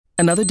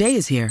Another day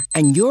is here,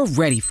 and you're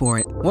ready for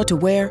it. What to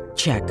wear?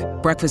 Check.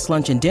 Breakfast,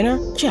 lunch, and dinner?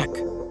 Check.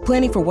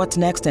 Planning for what's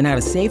next and how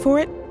to save for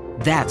it?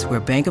 That's where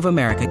Bank of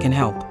America can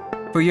help.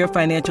 For your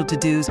financial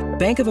to-dos,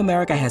 Bank of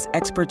America has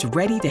experts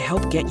ready to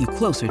help get you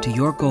closer to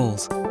your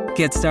goals.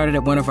 Get started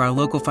at one of our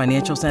local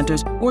financial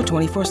centers or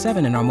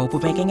 24/7 in our mobile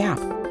banking app.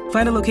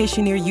 Find a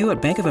location near you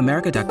at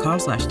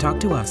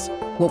bankofamerica.com/talktous.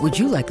 What would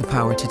you like the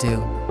power to do?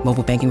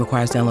 Mobile banking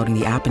requires downloading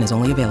the app and is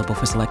only available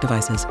for select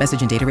devices.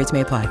 Message and data rates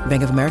may apply.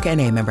 Bank of America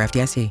N.A., member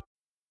FDIC.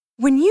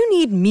 When you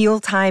need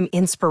mealtime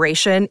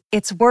inspiration,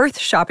 it's worth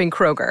shopping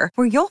Kroger,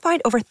 where you'll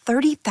find over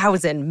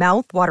 30,000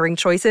 mouth-watering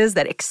choices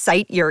that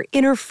excite your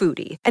inner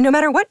foodie. And no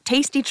matter what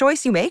tasty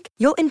choice you make,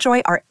 you'll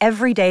enjoy our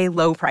everyday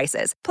low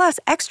prices, plus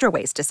extra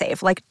ways to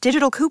save, like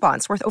digital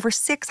coupons worth over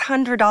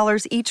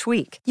 $600 each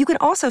week. You can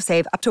also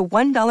save up to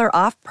 $1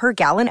 off per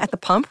gallon at the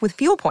pump with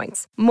fuel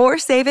points. More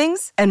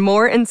savings and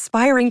more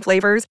inspiring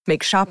flavors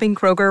make shopping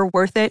Kroger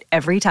worth it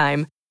every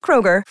time.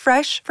 Kroger,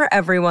 fresh for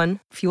everyone.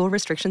 Fuel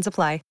restrictions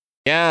apply.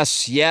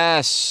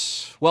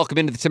 Yes. Welcome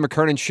into the Tim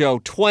McKernan Show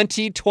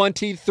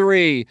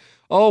 2023.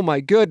 Oh,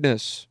 my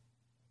goodness.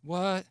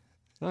 What?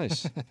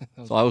 Nice.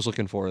 That's all I was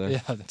looking for there.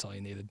 Yeah, that's all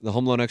you needed. The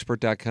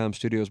HomeLoanExpert.com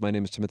studios. My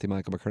name is Timothy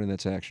Michael McKernan.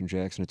 That's Action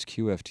Jackson. It's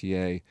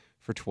QFTA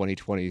for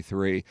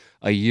 2023,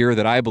 a year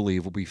that I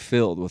believe will be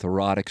filled with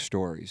erotic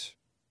stories.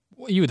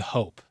 Well, you would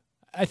hope.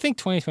 I think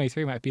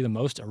 2023 might be the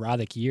most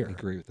erotic year. I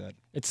agree with that.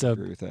 It's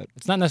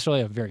not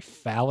necessarily a very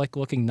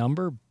phallic-looking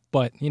number,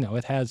 but, you know,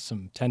 it has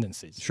some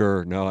tendencies.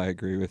 Sure. No, I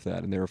agree with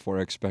that. And therefore,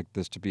 I expect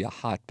this to be a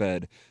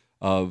hotbed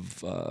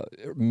of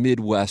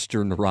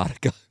Midwestern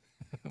erotica.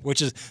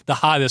 Which is the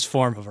hottest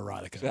form of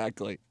erotica.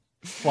 Exactly.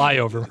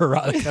 Flyover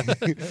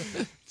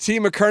erotica.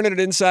 Team McKernan at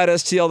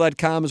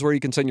InsideSTL.com is where you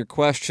can send your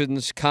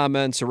questions,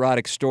 comments,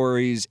 erotic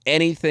stories.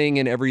 Anything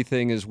and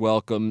everything is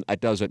welcome.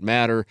 It doesn't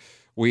matter.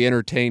 We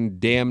entertain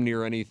damn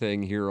near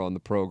anything here on the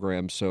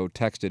program, so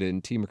text it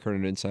in. Team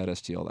McKernan at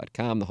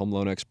InsideSTL.com, the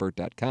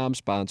HomeLoanExpert.com,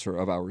 sponsor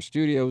of our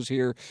studios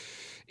here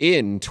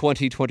in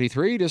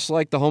 2023, just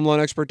like the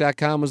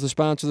HomeLoanExpert.com was the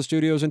sponsor of the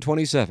studios in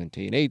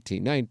 2017,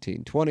 18,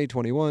 19, 20,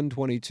 21,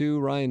 22.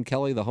 Ryan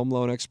Kelly, the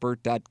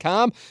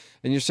HomeLoanExpert.com.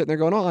 And you're sitting there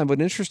going, oh, I'm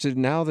interested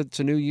now that it's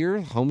a new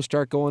year, homes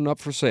start going up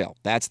for sale.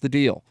 That's the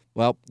deal.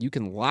 Well, you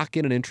can lock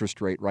in an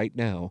interest rate right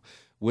now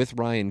with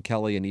Ryan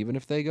Kelly, and even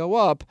if they go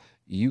up,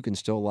 you can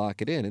still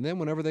lock it in. And then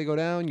whenever they go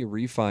down, you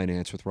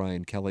refinance with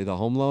Ryan Kelly, the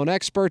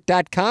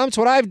HomeLoanExpert.com. It's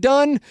what I've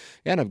done,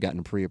 and I've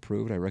gotten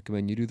pre-approved. I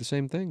recommend you do the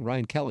same thing.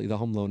 Ryan Kelly, the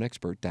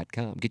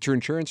HomeLoanExpert.com. Get your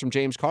insurance from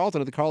James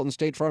Carlton of the Carlton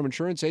State Farm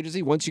Insurance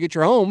Agency. Once you get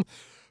your home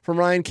from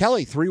Ryan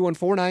Kelly,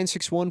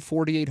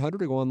 314-961-4800, or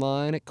go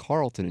online at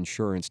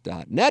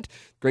carltoninsurance.net.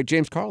 Great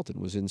James Carlton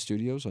was in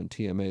studios on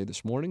TMA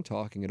this morning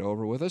talking it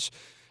over with us.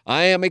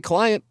 I am a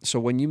client, so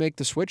when you make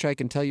the switch, I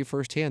can tell you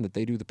firsthand that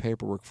they do the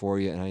paperwork for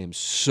you, and I am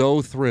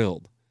so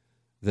thrilled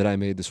that I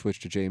made the switch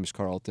to James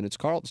Carlton. It's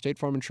Carlton State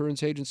Farm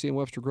Insurance Agency in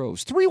Webster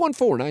Groves,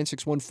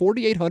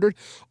 314-961-4800,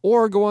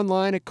 or go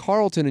online at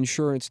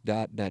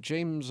carltoninsurance.net.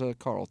 James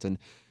Carlton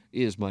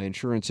is my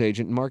insurance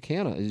agent, and Mark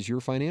Hanna is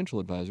your financial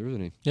advisor,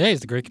 isn't he? Yeah,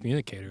 he's the great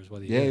communicator is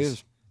what he is. Yeah, he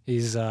is.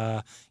 He's,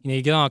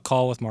 you get on a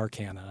call with Mark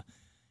Hanna,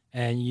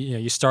 and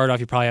you start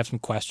off, you probably have some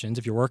questions.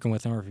 If you're working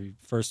with him or if you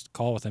first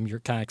call with him, you're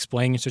kind of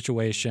explaining your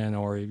situation,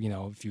 or,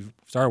 if you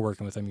start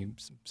working with him, your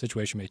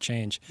situation may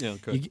change. Yeah,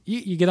 okay.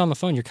 You get on the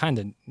phone, you're kind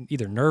of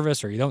either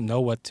nervous or you don't know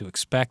what to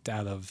expect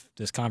out of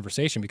this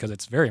conversation because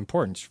it's very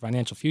important. It's your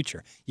financial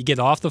future. You get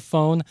off the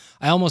phone,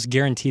 I almost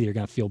guarantee that you're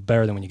going to feel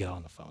better than when you get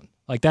on the phone.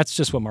 Like, that's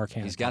just what Mark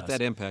Hanna does. He's got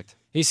that impact.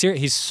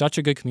 He's such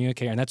a good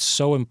communicator, and that's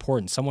so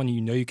important. Someone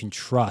you can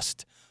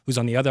trust who's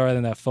on the other end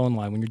of that phone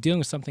line when you're dealing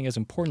with something as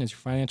important as your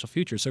financial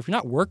future. So if you're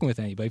not working with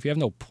anybody, if you have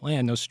no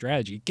plan, no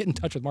strategy, get in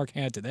touch with Mark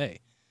Hanna today.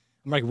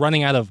 I'm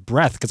running out of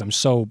breath because I'm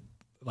so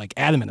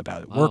adamant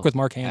about it. Work with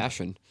Mark Hanna.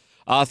 Passion.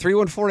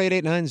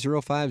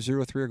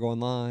 314-889-0503, or go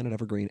online at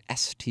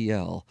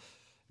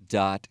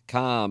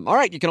evergreenstl.com. All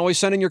right, you can always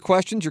send in your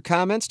questions, your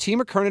comments. Team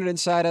McKernan at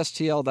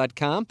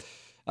InsideSTL.com.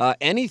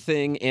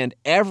 Anything and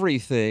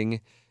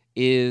everything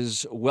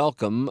is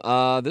welcome.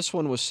 This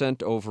one was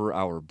sent over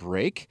our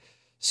break.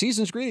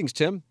 Season's greetings,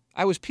 Tim.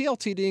 I was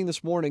PLTDing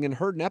this morning and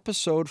heard an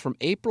episode from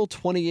April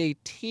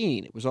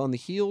 2018. It was on the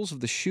heels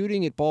of the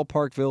shooting at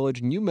Ballpark Village,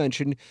 and you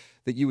mentioned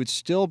that you would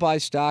still buy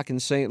stock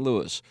in St.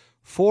 Louis.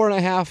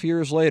 4.5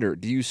 years later,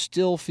 do you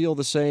still feel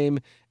the same?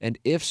 And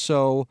if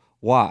so,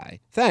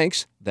 why?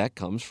 Thanks. That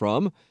comes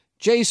from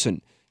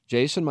Jason.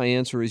 Jason, my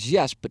answer is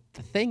yes, but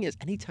the thing is,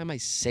 anytime I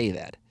say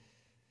that,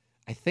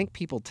 I think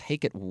people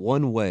take it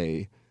one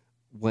way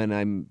when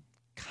I'm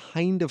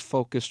kind of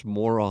focused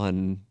more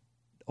on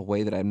a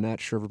way that I'm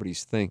not sure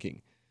everybody's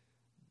thinking.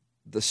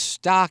 The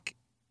stock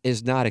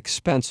is not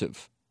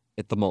expensive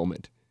at the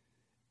moment,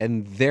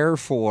 and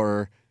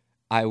therefore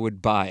I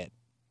would buy it.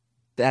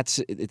 That's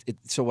it.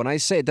 So when I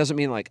say it doesn't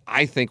mean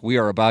I think we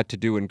are about to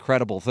do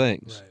incredible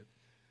things. Right.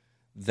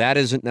 That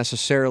isn't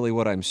necessarily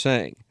what I'm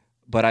saying.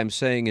 But I'm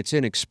saying it's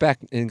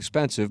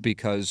inexpensive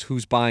because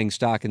who's buying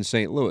stock in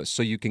St. Louis?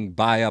 So you can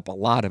buy up a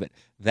lot of it.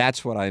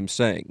 That's what I'm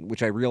saying,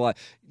 which I realize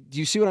Do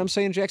you see what I'm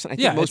saying, Jackson? I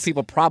think Yeah, most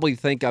people probably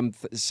think I'm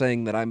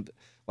saying that I'm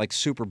like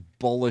super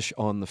bullish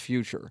on the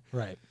future.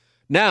 Right.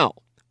 Now,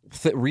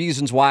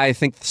 reasons why I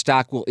think the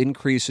stock will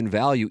increase in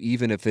value,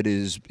 even if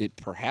it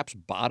perhaps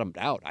bottomed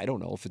out. I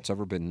don't know if it's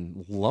ever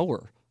been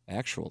lower,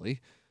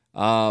 actually.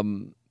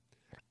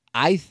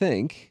 I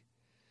think,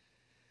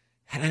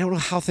 and I don't know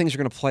how things are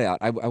going to play out.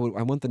 I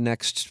want the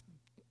next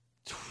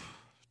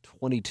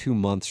 22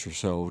 months or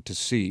so to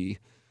see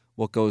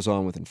what goes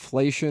on with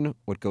inflation,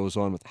 what goes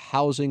on with the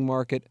housing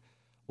market,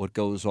 what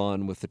goes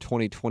on with the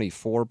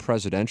 2024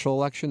 presidential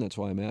election. That's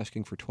why I'm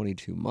asking for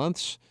 22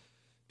 months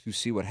to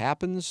see what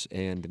happens,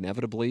 and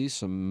inevitably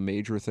some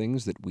major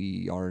things that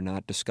we are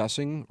not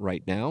discussing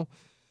right now.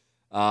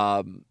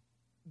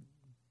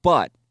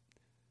 But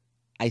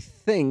I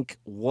think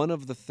one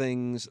of the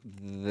things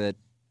that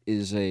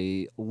is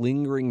a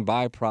lingering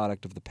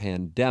byproduct of the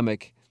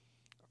pandemic,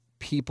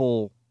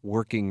 people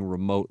working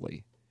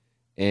remotely.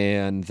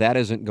 And that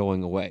isn't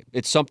going away.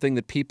 It's something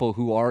that people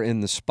who are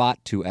in the spot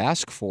to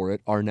ask for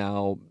it are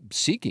now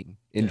seeking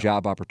in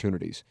job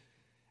opportunities.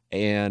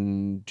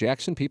 And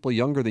Jackson, people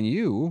younger than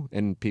you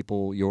and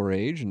people your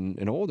age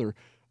and older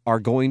are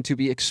going to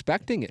be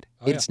expecting it.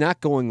 It's not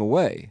going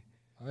away.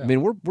 I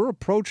mean, we're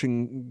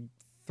approaching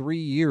 3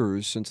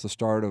 years since the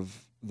start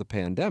of the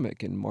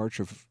pandemic in March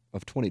of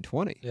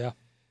 2020. Yeah.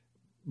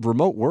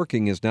 Remote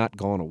working has not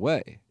gone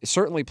away.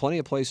 Certainly plenty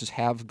of places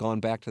have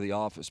gone back to the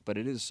office, but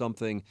it is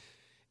something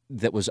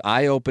that was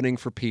eye-opening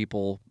for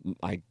people.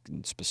 I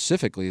can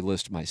specifically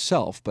list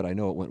myself, but I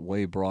know it went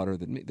way broader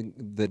than me,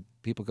 that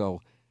people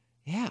go,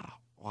 yeah,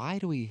 why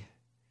do we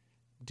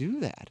do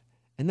that?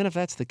 And then if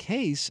that's the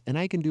case, and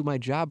I can do my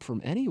job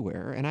from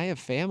anywhere, and I have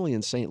family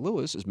in St.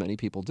 Louis, as many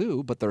people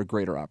do, but there are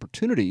greater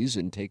opportunities,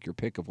 and take your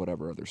pick of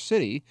whatever other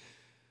city,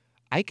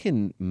 I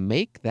can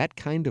make that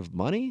kind of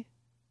money,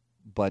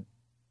 but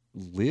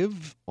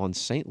live on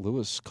St.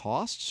 Louis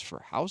costs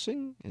for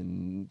housing,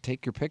 and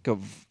take your pick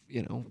of,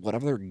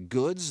 whatever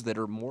goods that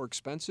are more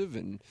expensive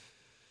in,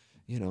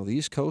 the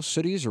East Coast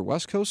cities or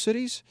West Coast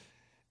cities.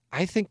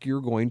 I think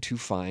you're going to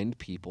find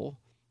people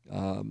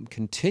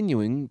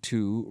continuing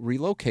to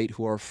relocate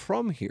who are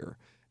from here.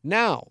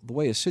 Now, the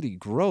way a city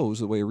grows,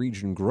 the way a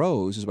region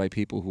grows, is by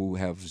people who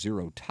have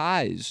zero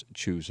ties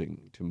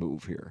choosing to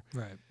move here.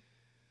 Right.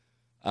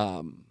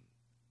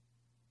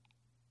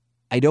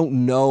 I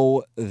don't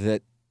know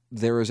that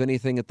there is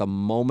anything at the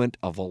moment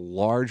of a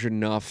large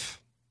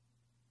enough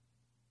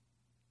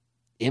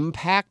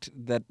impact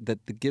that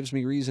gives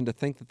me reason to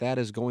think that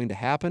is going to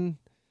happen.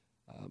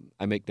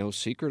 I make no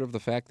secret of the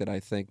fact that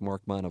I think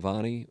Mark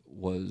Mantovani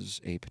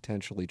was a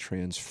potentially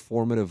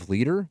transformative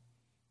leader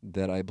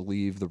that I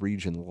believe the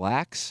region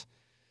lacks,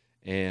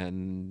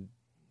 and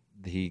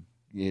the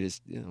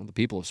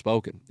people have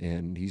spoken,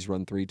 and he's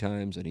run 3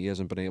 times, and he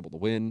hasn't been able to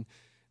win,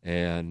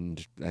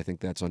 and I think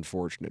that's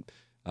unfortunate.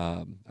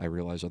 I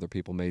realize other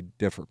people may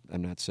differ.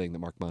 I'm not saying that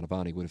Mark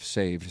Mantovani would have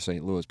saved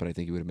St. Louis, but I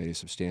think he would have made a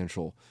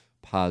substantial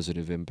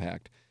positive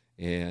impact.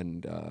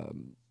 And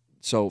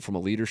so from a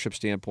leadership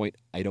standpoint,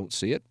 I don't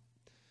see it.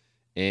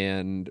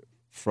 And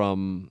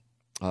from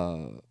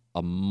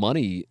a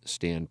money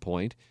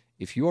standpoint,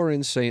 if you are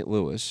in St.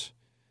 Louis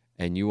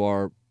and you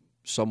are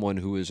someone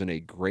who is in a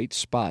great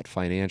spot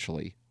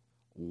financially,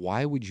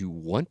 why would you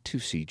want to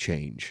see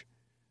change?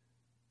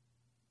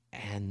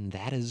 And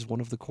that is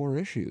one of the core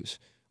issues.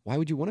 Why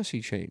would you want to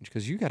see change?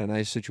 Because you got a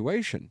nice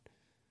situation.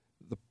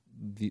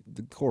 The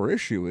core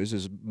issue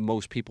is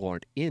most people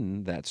aren't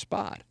in that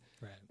spot.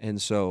 Right.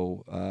 And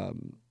so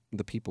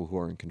the people who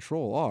are in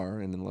control are,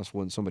 and unless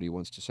somebody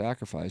wants to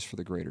sacrifice for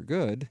the greater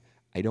good,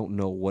 I don't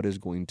know what is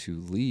going to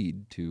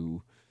lead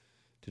to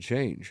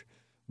change.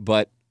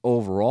 But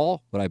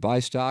overall, would I buy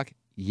stock?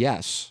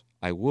 Yes,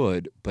 I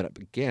would. But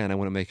again, I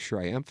want to make sure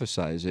I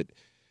emphasize it.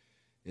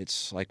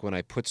 It's like when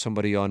I put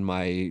somebody on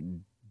my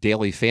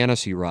daily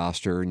fantasy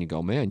roster and you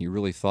go, man, you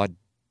really thought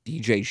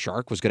DJ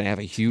Shark was going to have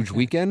a huge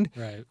weekend?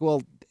 Right.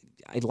 Well,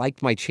 I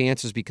liked my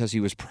chances because he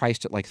was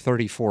priced at like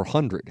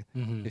 3,400.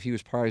 Mm-hmm. If he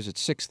was priced at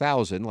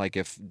 6,000, like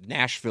if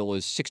Nashville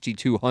is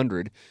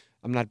 6,200,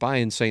 I'm not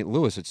buying St.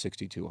 Louis at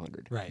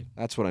 6,200. Right.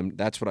 That's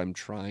what I'm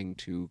trying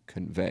to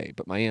convey.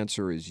 But my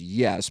answer is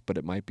yes, but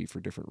it might be for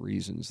different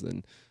reasons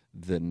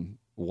than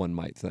one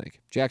might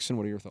think. Jackson,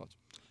 what are your thoughts?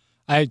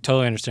 I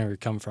totally understand where you're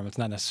coming from. It's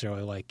not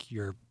necessarily like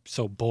you're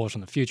so bullish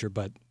on the future,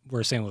 but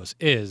where St. Louis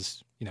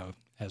is,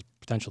 has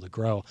potential to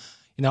grow.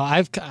 I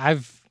was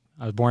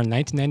born in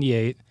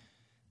 1998,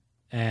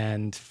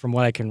 and from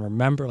what I can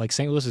remember, like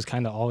St. Louis has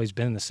kind of always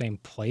been in the same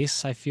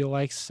place, I feel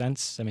like,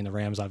 since. I mean, the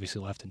Rams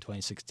obviously left in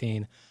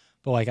 2016,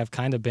 but like I've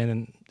kind of been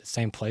in the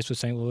same place with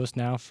St. Louis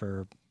now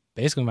for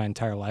basically my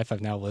entire life.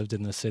 I've now lived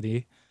in the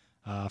city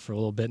for a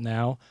little bit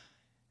now,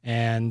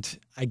 and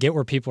I get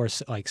where people are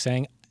like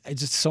saying,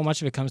 just so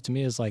much of it comes to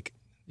me as like,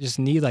 you just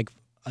need like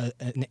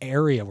an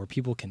area where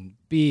people can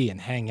be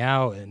and hang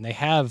out, and they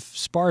have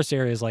sparse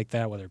areas like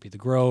that, whether it be the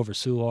Grove or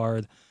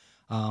Soulard.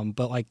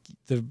 But like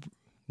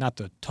not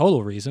the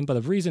total reason, but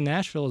the reason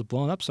Nashville is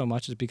blown up so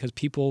much is because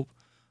people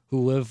who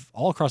live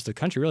all across the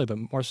country, really, but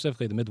more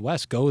specifically the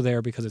Midwest, go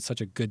there because it's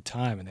such a good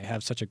time and they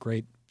have such a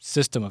great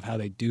system of how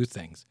they do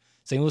things.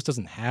 St. Louis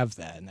doesn't have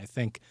that, and I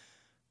think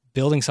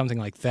building something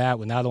like that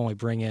would not only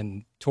bring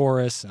in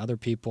tourists and other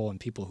people and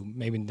people who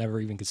maybe never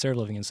even considered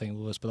living in St.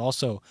 Louis, but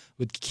also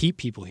would keep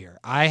people here.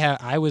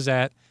 I was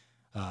at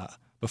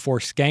before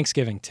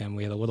Skanksgiving, Tim,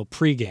 we had a little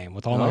pregame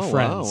with all my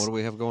friends. Wow. What do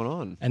we have going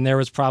on? And there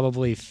was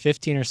probably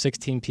 15 or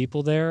 16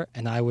 people there,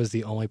 and I was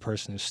the only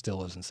person who still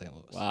lives in St.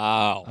 Louis.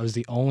 Wow. I was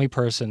the only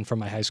person from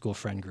my high school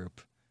friend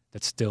group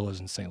that still lives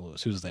in St.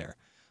 Louis who's there.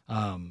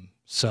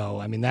 So,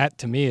 I mean, that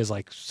to me is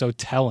like so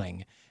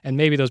telling. And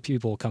maybe those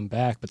people will come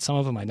back, but some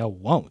of them I know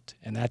won't.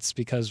 And that's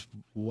because,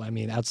 I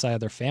mean, outside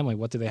of their family,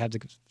 what do they have to,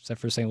 except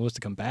for St. Louis,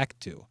 to come back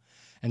to?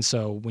 And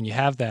so when you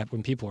have that,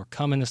 when people are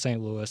coming to St.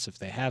 Louis, if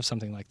they have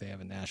something like they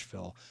have in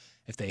Nashville,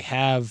 if they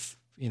have,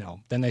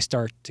 then they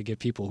start to get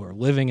people who are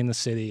living in the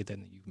city,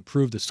 then you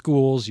improve the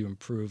schools, you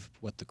improve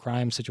what the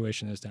crime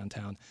situation is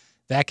downtown.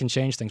 That can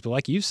change things. But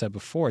like you said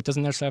before, it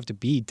doesn't necessarily have to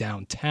be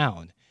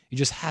downtown. You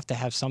just have to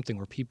have something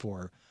where people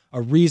are,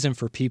 a reason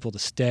for people to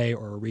stay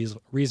or a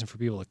reason for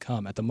people to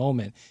come. At the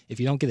moment, if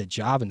you don't get a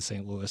job in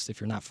St. Louis,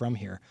 if you're not from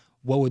here,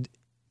 what would,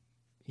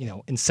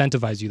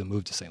 incentivize you to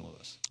move to St.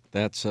 Louis?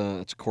 That's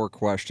a core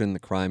question. The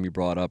crime you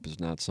brought up is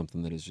not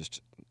something that is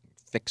just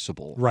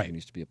fixable. Right. There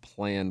needs to be a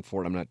plan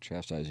for it. I'm not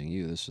chastising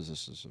you. This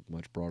is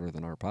much broader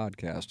than our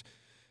podcast.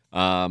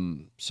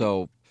 My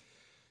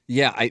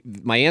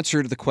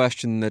answer to the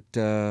question that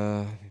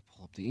let me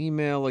pull up the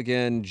email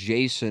again.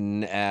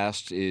 Jason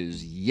asked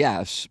is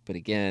yes, but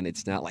again,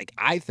 it's not like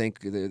I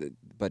think.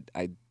 But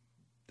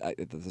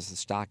the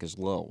stock is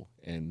low,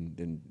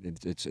 and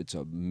it's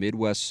a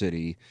Midwest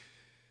city,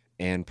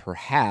 and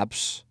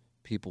perhaps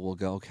people will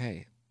go,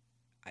 okay,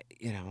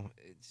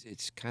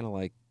 it's kind of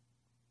like,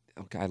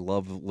 okay, I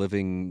love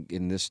living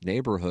in this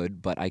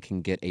neighborhood, but I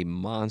can get a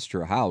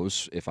monster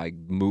house if I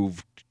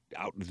moved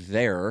out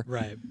there.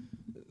 Right.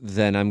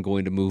 Then I'm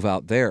going to move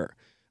out there.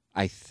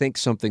 I think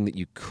something that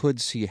you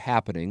could see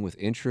happening with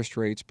interest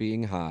rates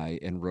being high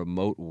and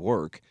remote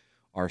work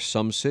are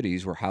some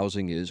cities where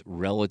housing is,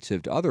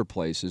 relative to other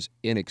places,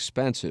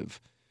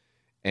 inexpensive.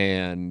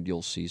 And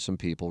you'll see some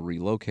people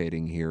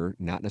relocating here,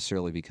 not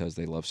necessarily because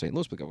they love St.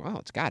 Louis, but go, wow,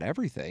 it's got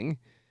everything.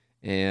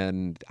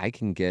 And I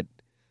can get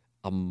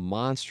a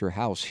monster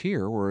house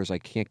here, whereas I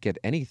can't get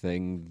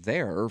anything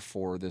there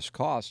for this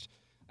cost.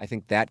 I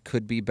think that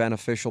could be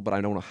beneficial, but I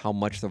don't know how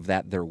much of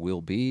that there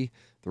will be.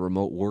 The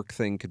remote work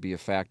thing could be a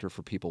factor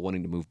for people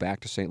wanting to move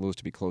back to St. Louis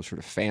to be closer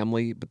to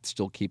family, but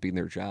still keeping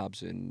their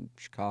jobs in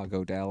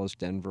Chicago, Dallas,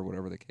 Denver,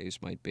 whatever the case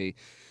might be.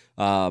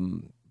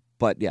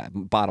 But yeah,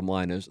 bottom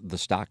line is the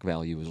stock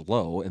value is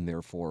low, and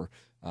therefore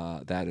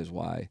that is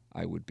why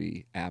I would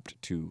be apt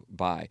to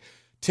buy.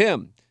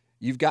 Tim,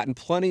 you've gotten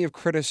plenty of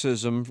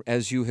criticism,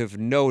 as you have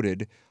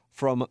noted,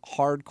 from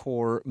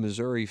hardcore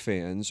Missouri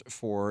fans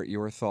for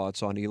your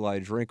thoughts on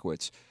Eli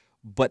Drinkwitz.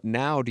 But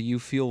now do you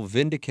feel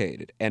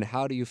vindicated? And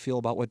how do you feel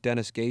about what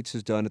Dennis Gates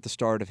has done at the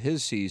start of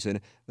his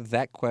season?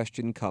 That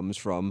question comes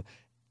from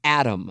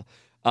Adam.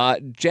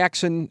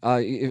 Jackson,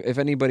 if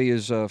anybody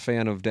is a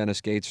fan of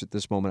Dennis Gates at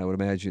this moment, I would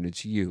imagine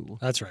it's you.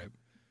 That's right.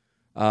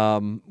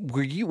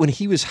 Were you, when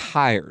he was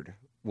hired,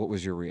 what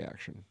was your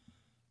reaction?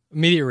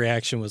 Immediate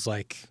reaction was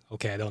like,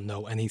 okay, I don't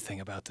know anything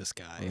about this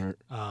guy.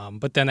 Right.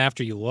 But then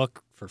after you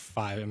look for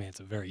it's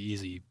a very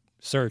easy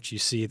search. You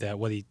see that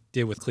what he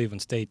did with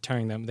Cleveland State,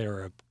 turning them, they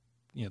were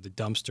the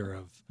dumpster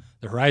of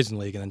the Horizon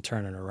League, and then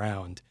turning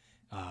around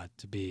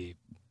to be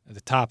at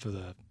the top of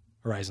the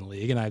Horizon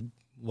League. And I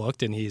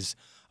looked, and he's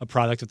a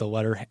product of the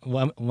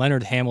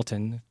Leonard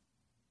Hamilton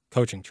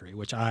coaching tree,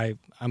 which I'm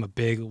a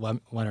big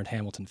Leonard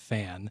Hamilton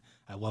fan.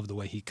 I love the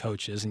way he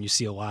coaches, and you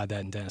see a lot of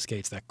that in Dennis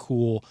Gates, that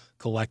cool,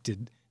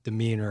 collected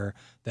demeanor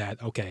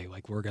that, okay,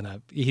 like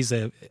he's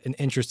an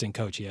interesting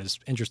coach. He has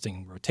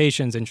interesting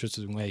rotations,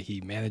 interesting way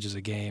he manages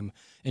a game,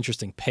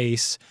 interesting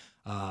pace,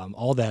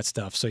 all that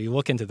stuff. So you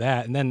look into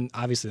that, and then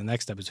obviously the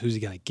next step is who's he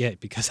going to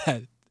get, because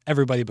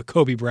everybody but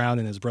Kobe Brown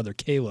and his brother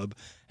Caleb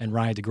and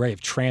Ryan DeGray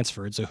have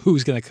transferred, so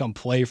who's going to come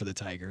play for the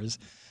Tigers?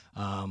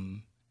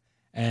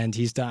 And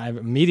he's done.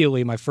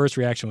 Immediately, my first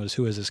reaction was,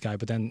 who is this guy?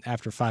 But then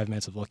after 5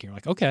 minutes of looking, you're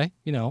like, okay,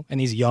 and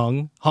he's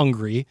young,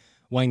 hungry,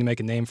 wanting to make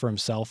a name for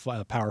himself at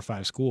a Power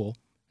 5 school.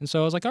 And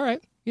so I was like, all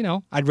right,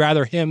 I'd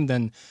rather him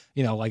than,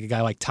 like a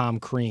guy like Tom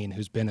Crean,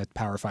 who's been at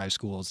Power 5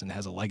 schools and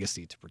has a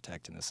legacy to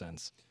protect in a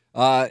sense.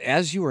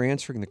 As you were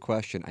answering the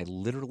question, I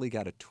literally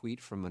got a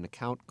tweet from an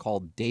account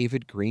called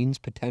David Green's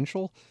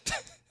Potential.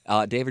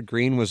 David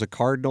Green was a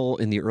Cardinal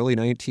in the early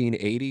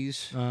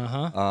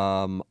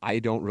 1980s. I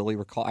don't really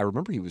recall. I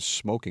remember he was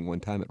smoking one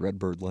time at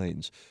Redbird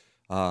Lanes,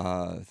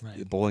 right.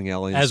 Bowling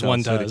alley. As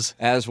one does.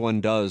 As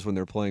one does when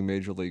they're playing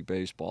Major League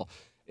Baseball.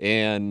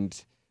 And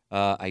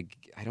I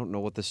don't know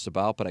what this is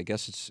about, but I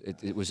guess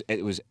it was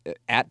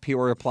at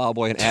Peoria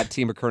Plowboy and at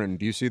T. McKernan.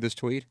 Do you see this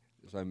tweet?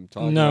 As I'm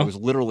talking, no. It was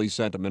literally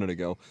sent a minute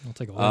ago. I'll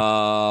take a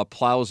look.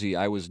 Plowsy,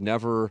 I was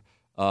never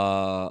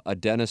a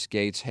Dennis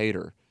Gates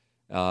hater.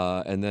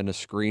 And then a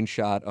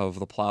screenshot of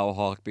the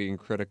Plowhawk being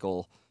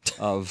critical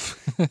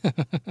of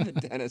the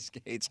Dennis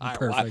Gates hire.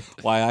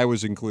 Perfect. Why I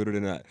was included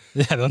in that.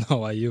 Yeah, I don't know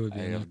why you would be.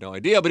 I have no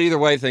idea, but either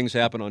way, things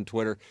happen on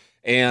Twitter.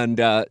 And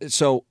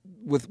so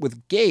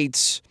with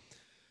Gates,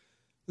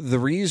 the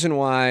reason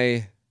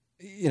why,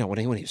 when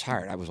he was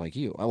hired, I was like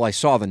you. Well, I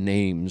saw the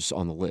names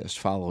on the list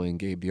following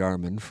Gabe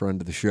DeArmond,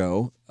 friend of the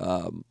show,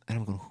 and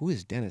I'm going, who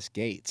is Dennis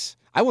Gates?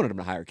 I wanted him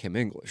to hire Kim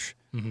English,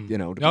 to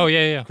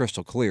be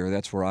crystal clear.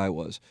 That's where I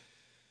was.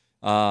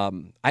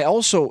 I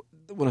also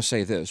want to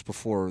say this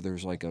before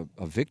there's like a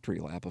victory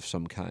lap of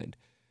some kind.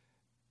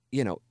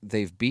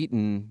 They've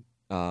beaten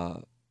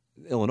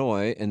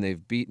Illinois and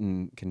they've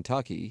beaten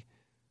Kentucky,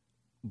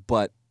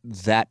 but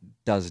that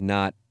does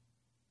not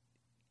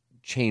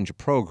change a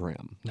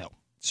program. No.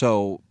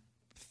 So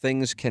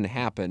things can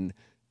happen,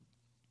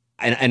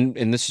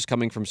 and this is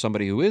coming from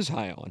somebody who is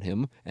high on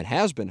him and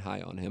has been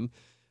high on him.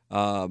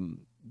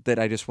 That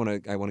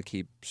I want to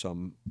keep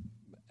some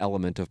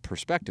element of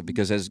perspective,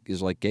 because as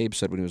like Gabe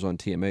said when he was on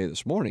TMA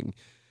this morning,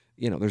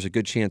 there's a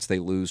good chance they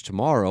lose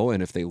tomorrow,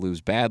 and if they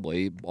lose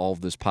badly, all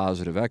of this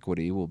positive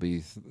equity will be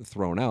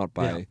thrown out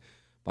by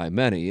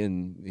many,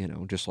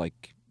 and just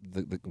like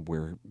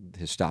where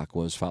his stock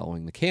was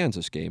following the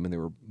Kansas game, and they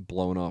were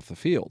blown off the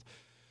field.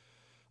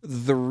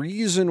 The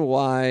reason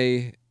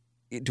why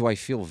do I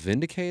feel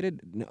vindicated?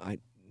 No,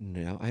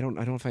 I don't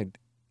know if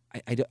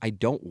I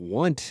don't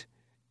want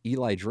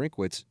Eli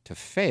Drinkwitz to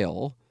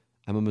fail.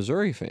 I'm a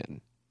Missouri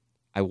fan.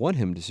 I want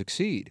him to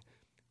succeed.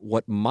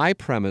 What my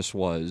premise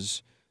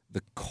was,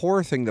 the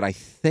core thing that I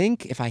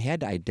think, if I had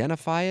to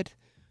identify it,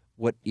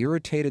 what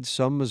irritated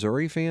some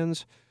Missouri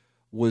fans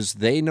was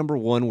they, number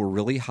one, were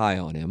really high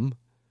on him.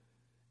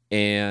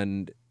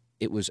 And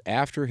it was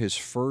after his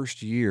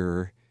first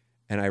year,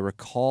 and I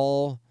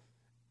recall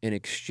an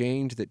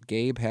exchange that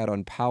Gabe had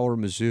on Power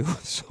Mizzou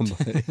with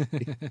somebody.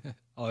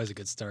 Always a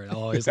good start. I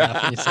always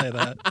laugh when you say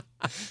that.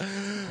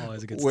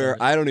 Always a good start. Where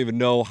I don't even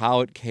know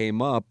how it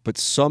came up, but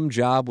some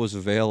job was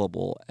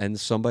available, and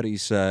somebody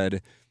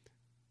said,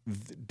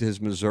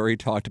 does Missouri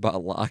talked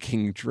about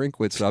locking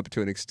Drinkwitz up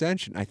to an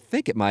extension? I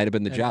think it might have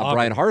been the job Auburn.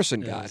 Brian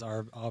Harsin got. It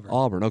was Auburn.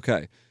 Auburn,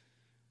 okay.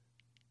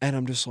 And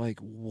I'm just like,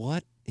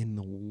 what in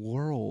the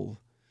world?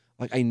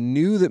 Like, I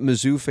knew that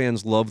Mizzou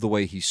fans loved the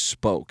way he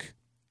spoke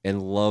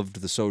and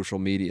loved the social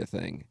media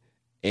thing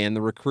and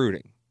the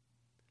recruiting.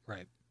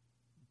 Right.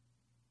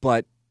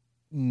 But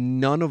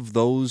none of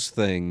those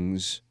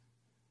things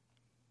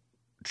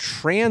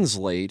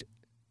translate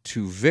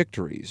to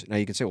victories. Now,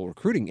 you can say, well,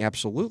 recruiting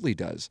absolutely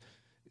does.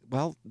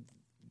 Well,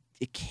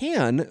 it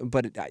can,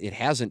 but it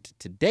hasn't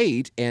to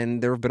date,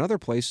 and there have been other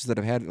places that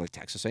have had, like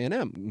Texas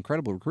A&M,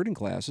 incredible recruiting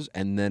classes,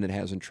 and then it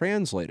hasn't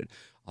translated.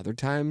 Other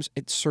times,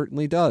 it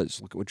certainly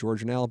does. Look at what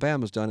Georgia and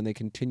Alabama's done, and they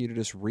continue to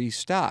just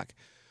restock.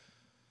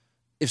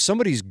 If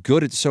somebody's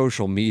good at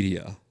social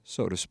media,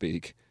 so to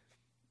speak,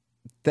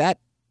 that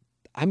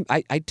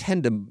I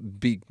tend to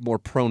be more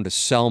prone to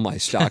sell my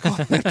stock on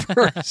that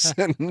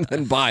person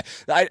than buy.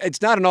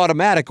 It's not an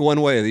automatic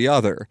one way or the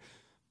other,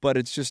 but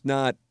it's just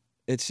not.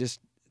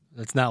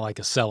 It's not like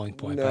a selling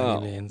point by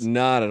any means.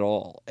 Not at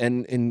all.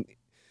 And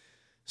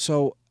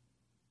so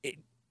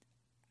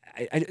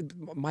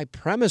my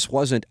premise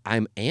wasn't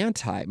I'm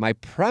anti. My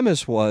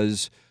premise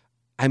was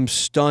I'm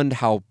stunned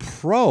how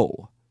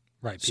pro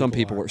some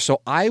people were.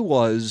 So I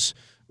was,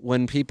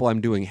 when people,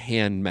 I'm doing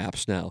hand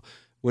maps now,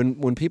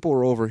 when people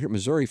were over here,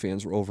 Missouri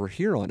fans were over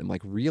here on him,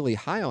 like really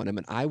high on him,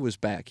 and I was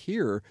back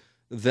here,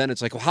 then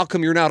it's like, well, how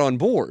come you're not on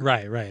board?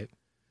 Right.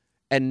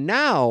 And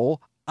now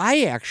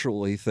I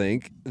actually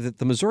think that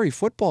the Missouri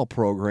football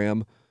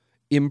program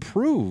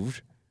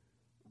improved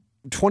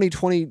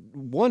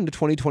 2021 to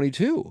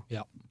 2022.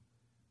 Yeah.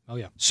 Oh,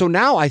 yeah. So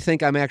now I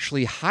think I'm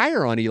actually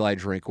higher on Eli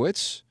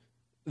Drinkwitz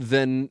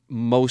than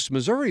most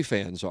Missouri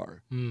fans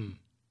are.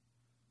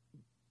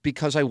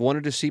 Because I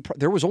wanted to see,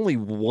 there was only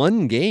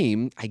one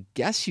game, I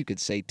guess you could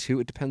say two,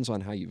 it depends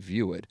on how you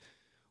view it,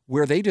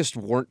 where they just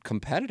weren't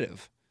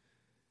competitive.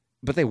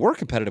 But they were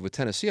competitive with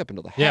Tennessee up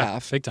until the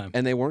half. Big time.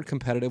 And they weren't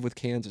competitive with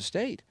Kansas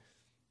State.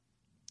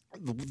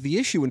 The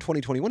issue in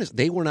 2021 is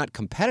they were not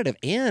competitive,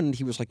 and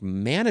he was like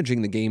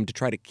managing the game to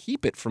try to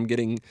keep it from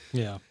getting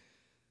and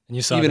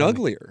you saw even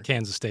uglier.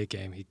 Kansas State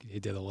game, he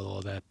did a little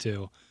of that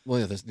too. Well,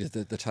 yeah,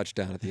 the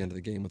touchdown at the end of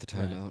the game with the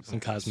timeout. Right. Some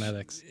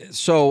cosmetics.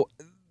 So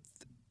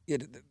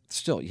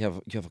still, you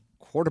have a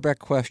quarterback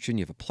question,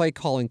 you have a play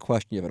calling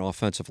question, you have an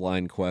offensive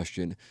line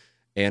question.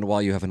 And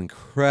while you have an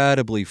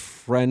incredibly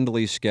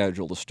friendly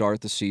schedule to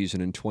start the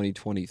season in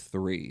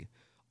 2023,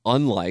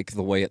 unlike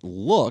the way it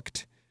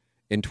looked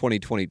in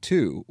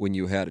 2022 when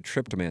you had a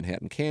trip to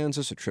Manhattan,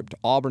 Kansas, a trip to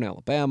Auburn,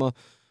 Alabama,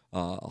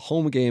 a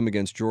home game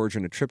against Georgia,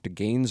 and a trip to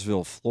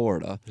Gainesville,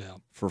 Florida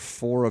for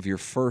 4 of your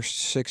first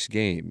 6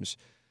 games.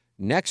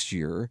 Next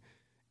year,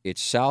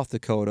 it's South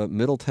Dakota,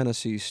 Middle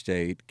Tennessee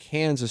State,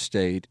 Kansas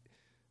State,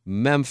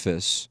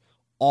 Memphis,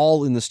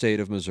 all in the state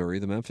of Missouri,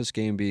 the Memphis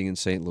game being in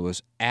St.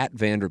 Louis, at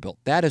Vanderbilt.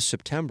 That is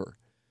September.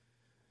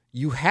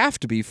 You have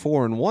to be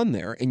 4-1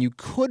 there, and you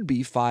could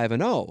be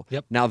 5-0.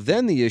 Yep. Now,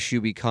 then the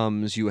issue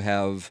becomes you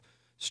have,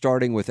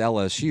 starting with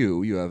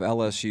LSU, you have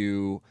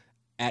LSU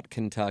at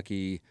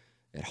Kentucky,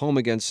 at home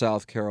against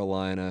South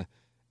Carolina,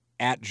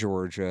 at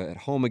Georgia, at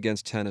home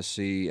against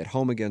Tennessee, at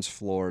home against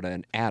Florida,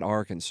 and at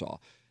Arkansas.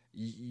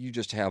 You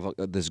just have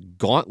this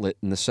gauntlet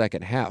in the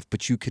second half,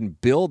 but you can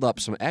build up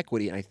some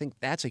equity, and I think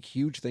that's a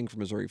huge thing for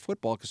Missouri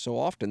football because so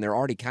often they're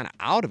already kind of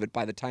out of it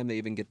by the time they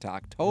even get to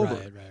October.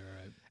 Right.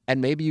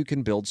 And maybe you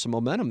can build some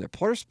momentum there.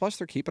 Plus,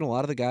 they're keeping a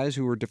lot of the guys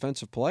who were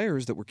defensive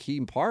players that were key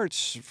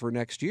parts for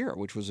next year,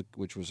 which was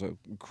a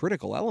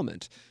critical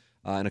element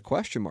and a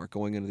question mark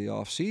going into the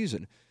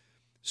offseason.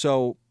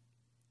 So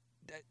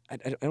I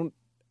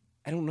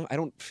don't know. I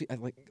don't feel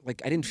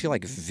like I didn't feel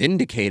like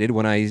vindicated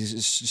when I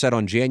said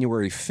on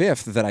January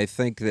 5th that I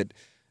think that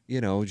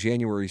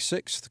January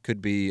 6th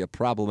could be a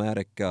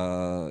problematic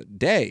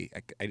day.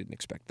 I didn't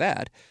expect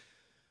that.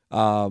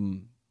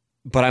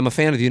 But I'm a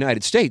fan of the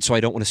United States, so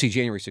I don't want to see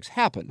January 6th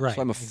happen. Right,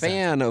 so I'm a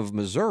fan of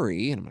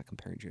Missouri, and I'm not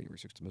comparing January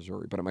 6th to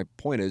Missouri, but my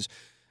point is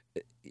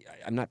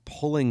I'm not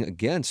pulling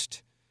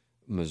against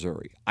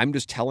Missouri. I'm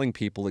just telling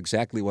people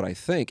exactly what I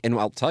think. And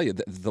I'll tell you,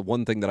 the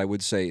one thing that I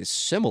would say is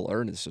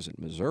similar, and this isn't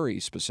Missouri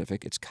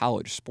specific, it's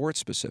college sports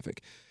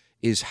specific,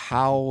 is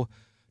how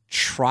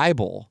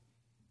tribal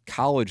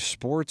college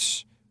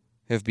sports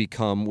have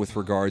become with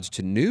regards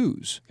to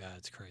news. God,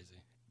 it's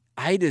crazy.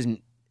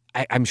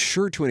 I'm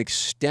sure to an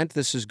extent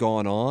this has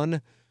gone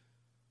on,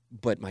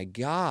 but my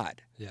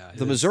God,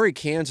 the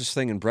Missouri-Kansas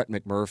thing and Brett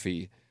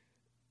McMurphy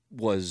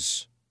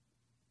was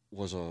It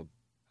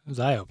was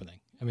eye-opening.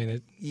 I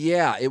mean,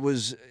 it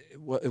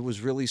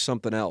was really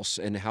something else,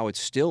 and how it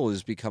still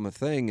has become a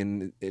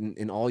thing,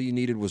 and all you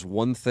needed was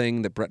one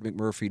thing that Brett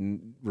McMurphy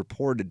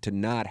reported to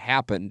not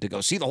happen to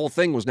go, see, the whole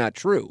thing was not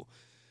true,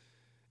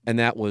 and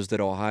that was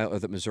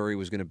that Missouri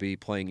was going to be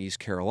playing East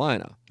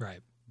Carolina. Right.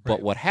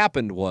 But what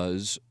happened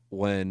was,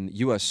 when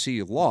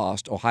USC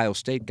lost, Ohio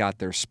State got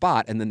their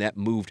spot, and then that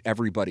moved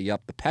everybody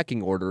up the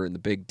pecking order in the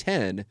Big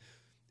Ten,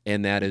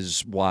 and that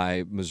is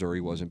why Missouri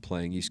wasn't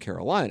playing East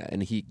Carolina.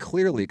 And he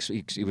clearly,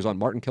 he was on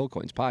Martin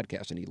Kilcoyne's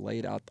podcast, and he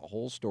laid out the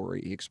whole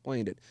story. He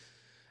explained it.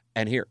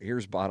 And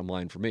here's bottom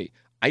line for me.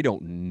 I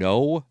don't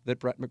know that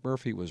Brett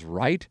McMurphy was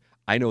right.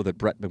 I know that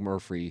Brett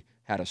McMurphy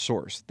had a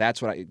source. That's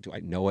what do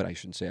I know it? I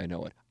shouldn't say I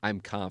know it. I'm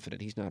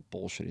confident. He's not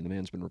bullshitting. The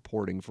man's been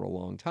reporting for a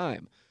long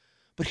time.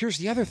 But here's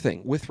the other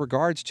thing with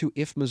regards to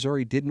if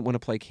Missouri didn't want to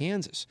play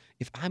Kansas.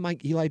 If I'm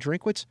like Eli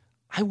Drinkwitz,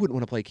 I wouldn't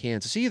want to play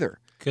Kansas either.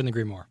 Couldn't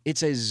agree more.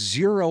 It's a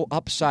zero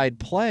upside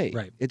play.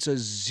 Right. It's a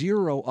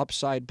zero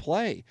upside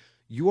play.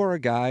 You are a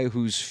guy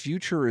whose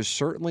future is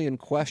certainly in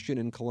question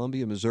in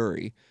Columbia,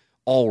 Missouri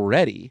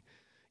already.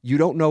 You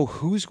don't know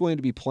who's going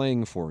to be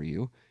playing for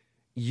you.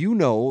 You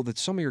know that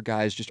some of your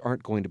guys just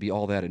aren't going to be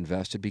all that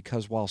invested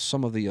because while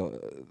some of the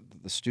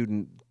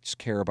students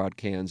care about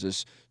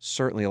Kansas,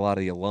 certainly a lot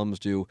of the alums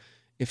do.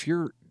 If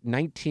you're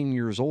 19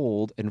 years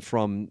old and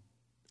from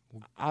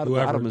out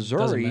of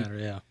Missouri, doesn't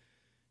matter,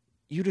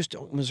 you just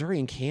don't. Missouri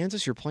and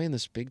Kansas, you're playing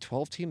this Big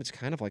 12 team. It's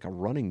kind of like a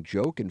running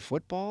joke in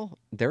football.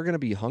 They're going to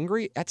be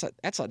hungry.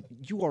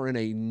 You are in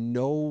a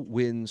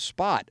no-win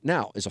spot.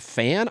 Now, as a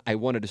fan, I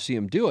wanted to see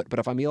him do it. But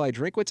if I'm Eli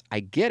Drinkwitz,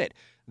 I get it.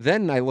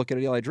 Then I look at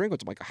Eli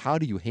Drinkwitz. I'm like, how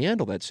do you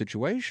handle that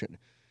situation?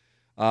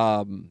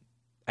 I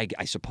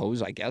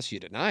guess you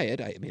deny it.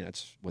 I mean,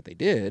 that's what they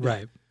did.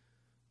 Right.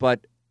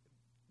 But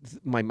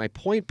my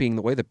point being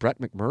the way that Brett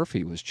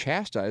McMurphy was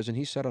chastised, and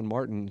he said on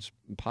Martin's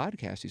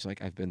podcast, he's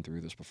like, I've been through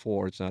this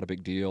before. It's not a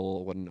big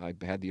deal. When I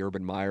had the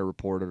Urban Meyer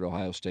report at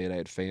Ohio State, I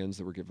had fans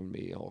that were giving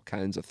me all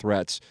kinds of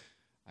threats.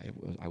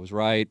 I was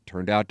right,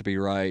 turned out to be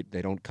right.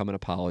 They don't come and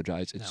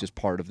apologize. It's just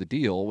part of the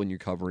deal when you're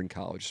covering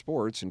college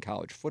sports, and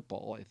college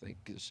football, I think,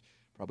 is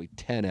probably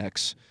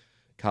 10x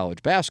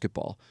college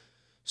basketball.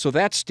 So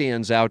that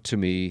stands out to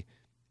me,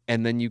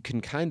 and then you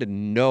can kind of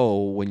know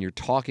when you're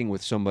talking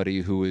with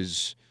somebody who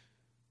is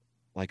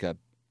like a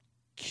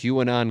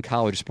QAnon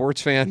college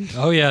sports fan.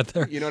 Oh, yeah.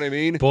 You know what I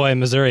mean? Boy,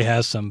 Missouri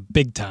has some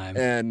big time.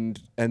 And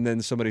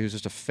then somebody who's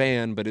just a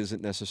fan but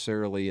isn't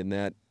necessarily in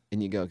that,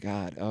 and you go,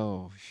 God,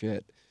 oh,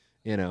 shit,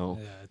 you know.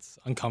 Yeah, it's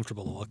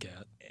uncomfortable to look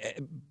at.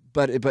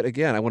 But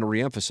again, I want to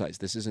reemphasize,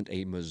 this isn't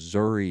a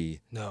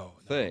Missouri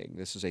thing.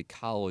 This is a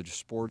college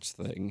sports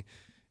thing.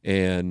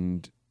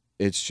 And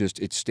it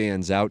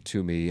stands out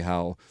to me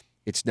how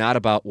it's not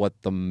about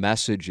what the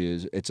message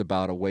is. It's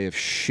about a way of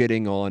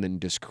shitting on and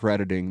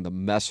discrediting the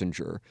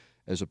messenger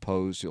as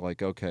opposed to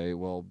like, okay,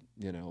 well,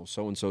 you know,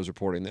 so-and-so's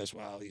reporting this.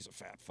 Well, he's a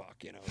fat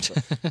fuck, you know. So,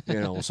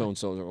 you know,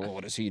 so-and-so, well,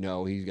 what does he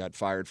know? He got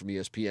fired from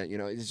ESPN. You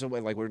know, it's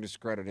like we're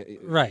discrediting.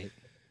 Right.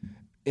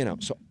 You know,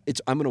 so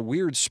I'm in a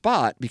weird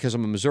spot because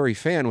I'm a Missouri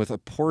fan with a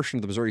portion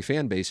of the Missouri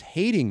fan base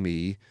hating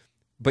me,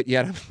 but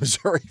yet I'm a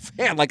Missouri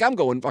fan. Like, I'm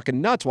going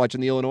fucking nuts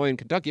watching the Illinois and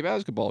Kentucky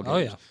basketball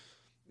games.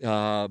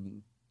 Oh, yeah.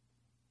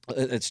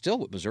 It's still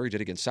what Missouri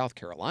did against South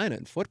Carolina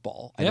in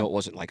football. I know it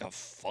wasn't like a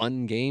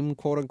fun game,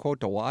 quote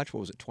unquote, to watch. What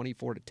was it,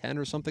 24-10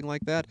 or something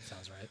like that?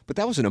 Sounds right. But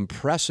that was an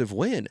impressive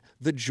win.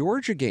 The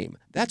Georgia game,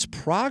 that's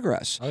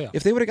progress. Oh, yeah.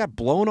 If they would have got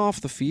blown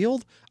off the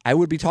field, I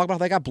would be talking about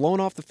they got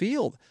blown off the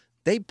field.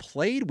 They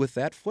played with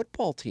that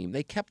football team.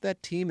 They kept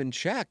that team in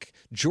check.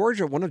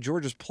 Georgia, one of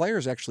Georgia's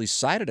players actually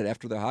cited it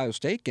after the Ohio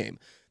State game.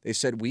 They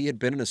said we had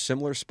been in a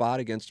similar spot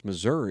against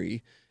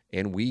Missouri,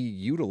 and we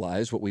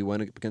utilized what we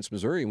went against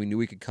Missouri, and we knew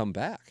we could come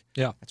back.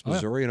 Yeah. That's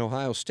Missouri and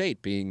Ohio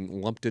State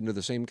being lumped into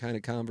the same kind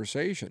of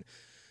conversation.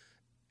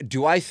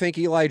 Do I think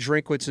Eli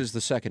Drinkwitz is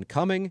the second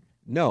coming?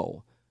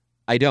 No,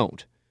 I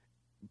don't.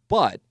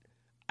 But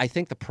I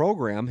think the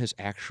program has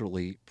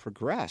actually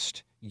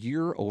progressed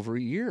year over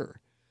year.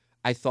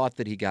 I thought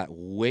that he got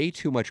way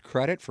too much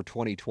credit for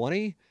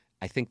 2020.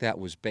 I think that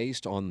was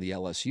based on the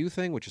LSU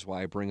thing, which is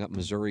why I bring up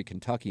Missouri,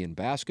 Kentucky, and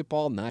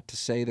basketball. Not to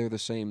say they're the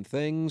same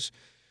things,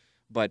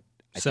 but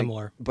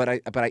similar.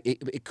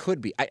 It could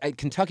be.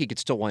 Kentucky could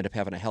still wind up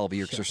having a hell of a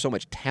year because there's so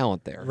much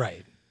talent there.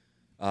 Right.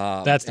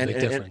 That's the big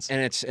difference.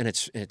 And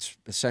it's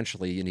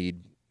essentially you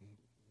need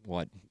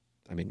what.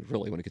 I mean,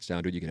 really, when it gets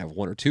down to it, you can have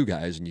one or two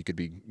guys, and you could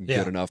be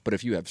good enough. But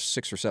if you have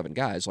 6 or 7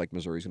 guys, like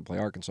Missouri's going to play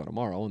Arkansas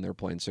tomorrow, and they're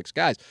playing 6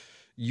 guys,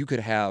 you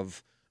could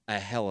have a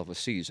hell of a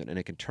season, and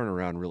it can turn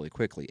around really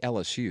quickly.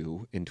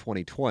 LSU in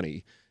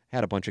 2020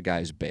 had a bunch of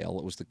guys bail.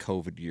 It was the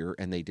COVID year,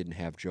 and they didn't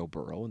have Joe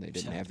Burrow, and they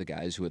didn't have the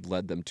guys who had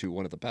led them to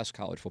one of the best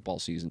college football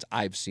seasons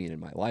I've seen in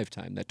my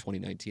lifetime, that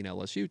 2019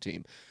 LSU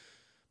team.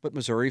 But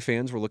Missouri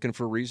fans were looking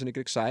for a reason to get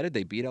excited.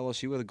 They beat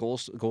LSU with a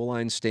goal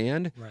line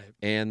stand,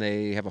 and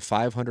they have a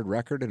 500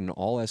 record in an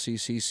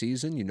all-SEC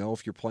season. You know,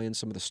 if you're playing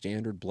some of the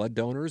standard blood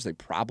donors, they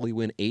probably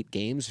win 8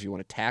 games if you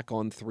want to tack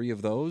on 3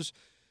 of those.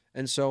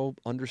 And so,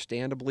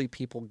 understandably,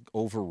 people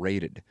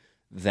overrated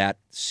that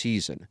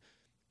season.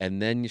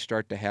 And then you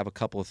start to have a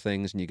couple of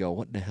things, and you go,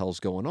 what in the hell's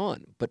going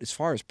on? But as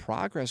far as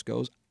progress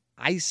goes,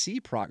 I see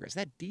progress.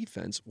 That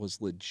defense was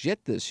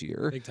legit this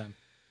year. Big time.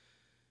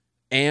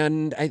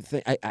 And I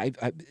think,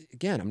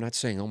 again, I'm not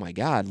saying, oh, my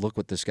God, look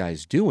what this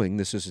guy's doing.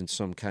 This isn't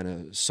some kind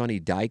of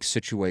Sonny Dykes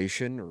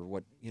situation or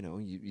what,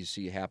 you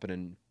see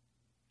happening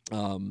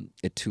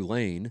at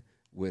Tulane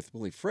with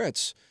Willie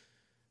Fritz.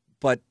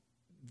 But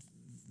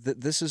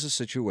this is a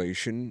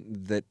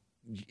situation that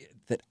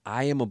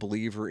I am a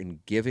believer in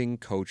giving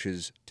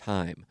coaches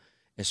time.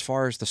 As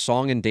far as the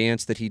song and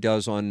dance that he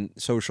does on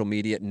social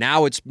media,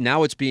 now it's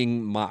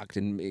being mocked,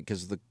 and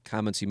because of the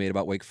comments he made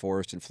about Wake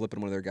Forest and flipping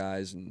one of their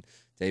guys, and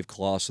Dave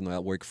Clawson, the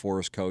Wake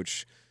Forest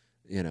coach,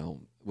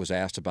 was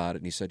asked about it,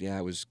 and he said, "Yeah,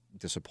 I was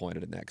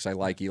disappointed in that because I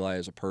like Eli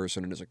as a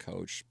person and as a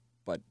coach,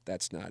 but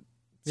that's not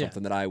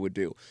something that I would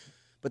do."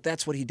 But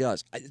that's what he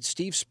does.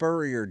 Steve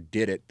Spurrier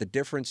did it. The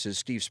difference is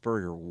Steve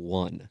Spurrier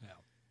won,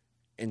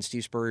 and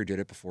Steve Spurrier did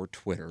it before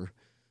Twitter.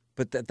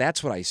 But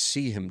that's what I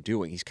see him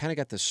doing. He's kind of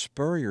got the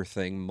Spurrier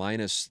thing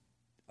minus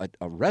a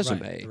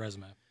resume. Right, the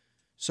resume.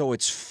 So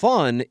it's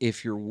fun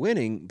if you're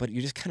winning, but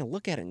you just kind of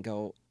look at it and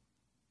go,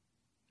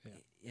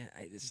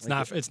 it's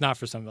like, it's not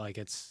for some, like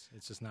it's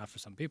just not for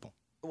some people.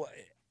 Well,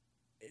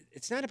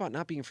 it's not about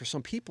not being for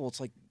some people. It's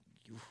like,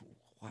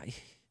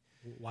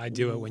 why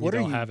do it when you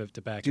don't have it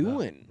to back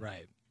doing? It up?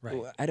 Right.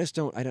 I just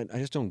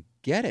don't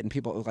get it. And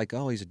people are like,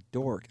 oh, he's a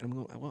dork. And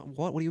I'm going,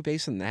 what are you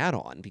basing that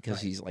on? Because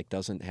he's like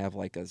doesn't have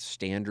like a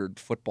standard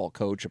football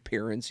coach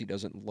appearance. He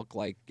doesn't look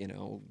like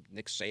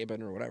Nick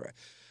Saban or whatever.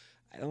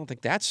 I don't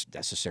think that's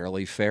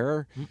necessarily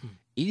fair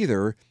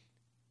either.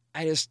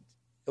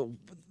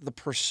 The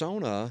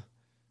persona,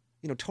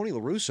 Tony La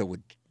Russa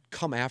would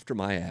come after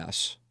my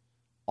ass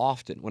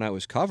often when I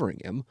was covering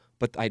him,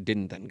 but I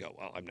didn't then go,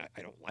 well,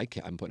 I don't like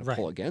him. I'm putting a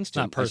pull against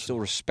him. I still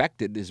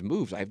respected his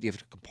moves. You have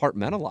to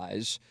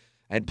compartmentalize.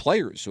 I had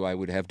players who I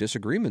would have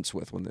disagreements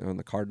with when they were on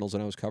the Cardinals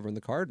and I was covering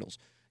the Cardinals.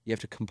 You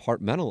have to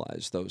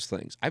compartmentalize those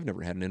things. I've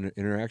never had an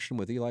interaction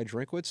with Eli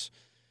Drinkwitz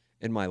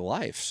in my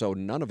life, so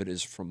none of it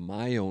is from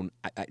my own.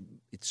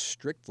 It's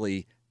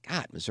strictly,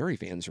 God, Missouri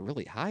fans are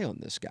really high on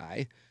this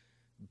guy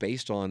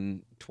based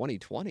on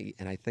 2020,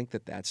 and I think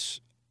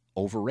that's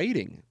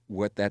overrating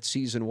what that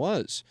season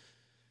was.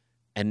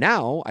 And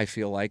now I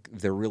feel like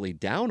they're really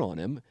down on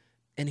him.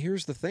 And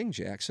here's the thing,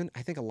 Jackson.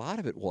 I think a lot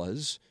of it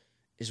was,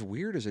 as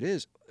weird as it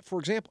is, for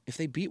example, if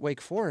they beat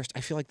Wake Forest, I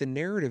feel like the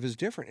narrative is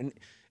different. And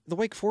the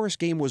Wake Forest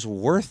game was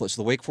worthless.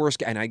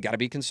 And I got to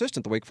be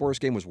consistent. The Wake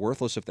Forest game was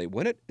worthless if they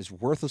win it. It's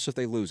worthless if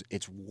they lose.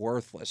 It's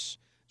worthless.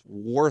 It's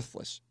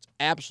worthless. It's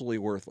absolutely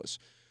worthless.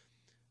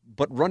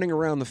 But running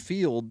around the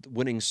field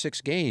winning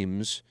 6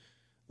 games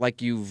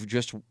like you've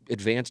just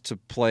advanced to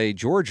play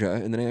Georgia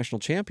in the national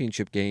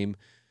championship game,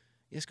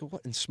 you just go,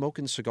 what? And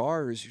smoking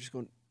cigars, you're just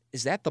going,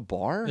 is that the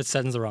bar? It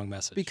sends the wrong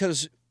message.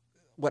 Because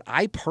what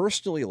I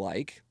personally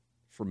like,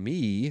 for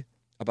me,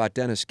 about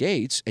Dennis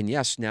Gates, and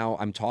yes, now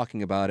I'm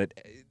talking about it,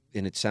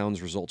 and it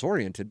sounds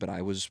results-oriented, but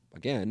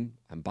I'm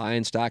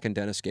buying stock in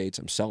Dennis Gates,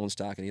 I'm selling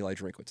stock in Eli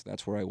Drinkwitz.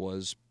 That's where I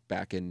was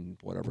back in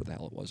whatever the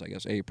hell it was, I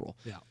guess, April.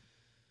 Yeah.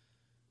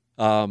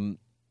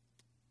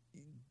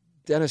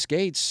 Dennis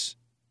Gates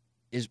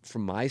is,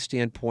 from my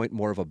standpoint,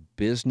 more of a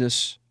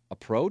business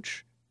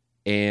approach,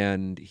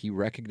 and he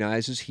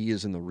recognizes he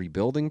is in the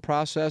rebuilding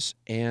process,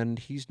 and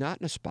he's not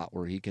in a spot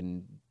where he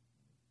can,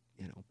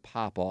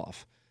 pop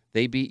off.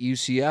 They beat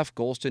UCF.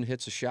 Golston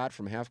hits a shot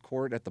from half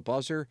court at the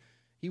buzzer.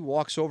 He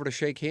walks over to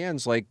shake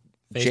hands like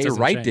Jay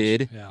Wright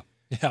did. Yeah.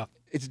 Yeah.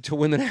 It's to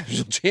win the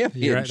national championship.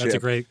 You're right. That's a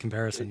great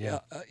comparison, yeah.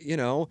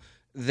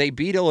 They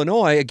beat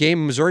Illinois, a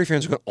game Missouri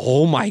fans are going,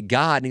 oh, my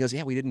God. And he goes,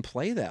 yeah, we didn't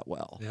play that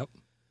well. Yep.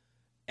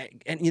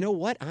 And you know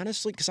what?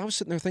 Honestly, because I was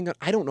sitting there thinking,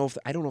 I don't know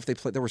if they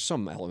played. There were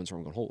some elements where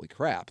I'm going, holy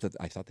crap, that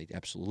I thought they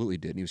absolutely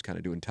did. And he was kind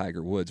of doing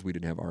Tiger Woods. We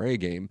didn't have our A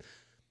game.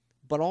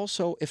 But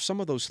also, if some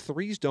of those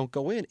threes don't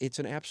go in, it's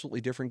an absolutely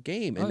different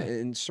game.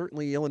 And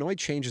certainly Illinois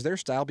changes their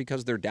style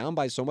because they're down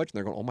by so much, and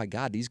they're going, oh my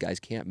God, these guys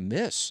can't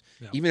miss.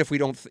 Yeah. Even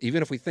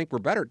if we think we're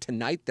better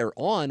tonight, they're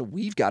on.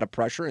 We've got a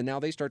pressure, and now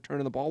they start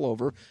turning the ball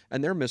over,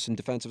 and they're missing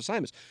defensive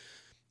assignments.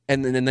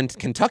 And then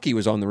Kentucky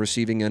was on the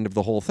receiving end of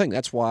the whole thing.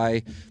 That's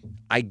why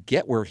I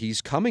get where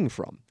he's coming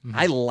from. Mm-hmm.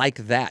 I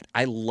like that.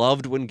 I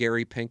loved when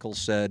Gary Pinkel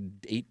said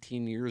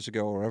 18 years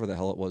ago, or whatever the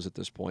hell it was at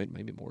this point,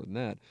 maybe more than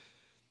that,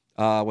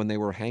 when they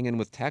were hanging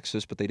with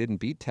Texas, but they didn't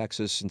beat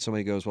Texas, and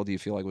somebody goes, well, do you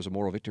feel like it was a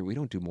moral victory? We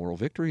don't do moral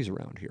victories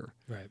around here.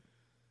 Right.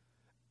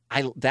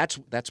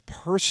 That's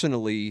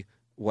personally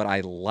what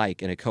I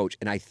like in a coach,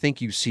 and I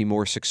think you see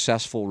more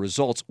successful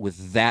results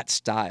with that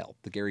style.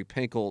 The Gary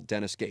Pinkel,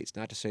 Dennis Gates.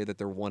 Not to say that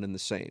they're one and the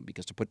same,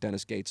 because to put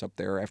Dennis Gates up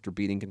there after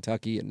beating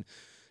Kentucky and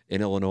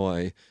in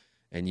Illinois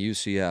and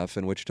UCF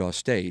and Wichita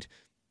State,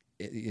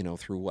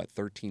 through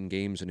 13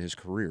 games in his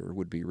career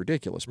would be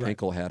ridiculous. Right.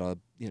 Pinkel had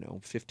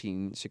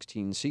 15,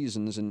 16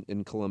 seasons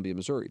in Columbia,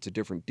 Missouri. It's a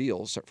different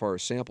deal as far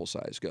as sample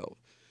size goes.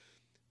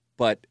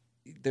 But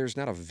there's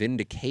not a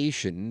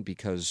vindication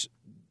because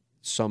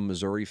some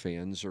Missouri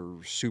fans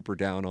are super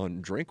down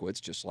on Drinkwitz,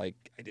 just like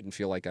I didn't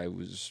feel like I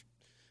was,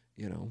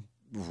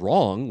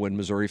 wrong when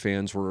Missouri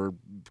fans were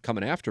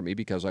coming after me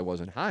because I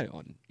wasn't high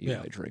on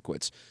Eli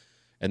Drinkwitz.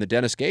 And the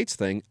Dennis Gates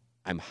thing,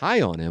 I'm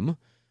high on him,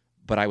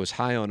 but I was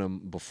high on him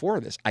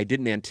before this. I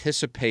didn't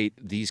anticipate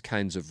these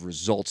kinds of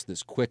results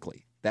this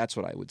quickly. That's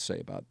what I would say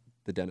about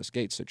the Dennis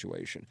Gates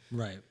situation.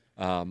 Right.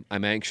 I'm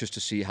anxious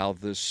to see how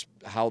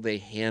they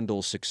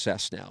handle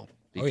success now,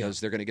 because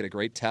they're going to get a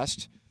great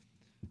test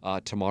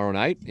tomorrow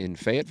night in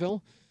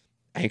Fayetteville.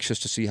 Anxious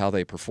to see how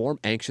they perform.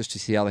 Anxious to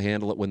see how they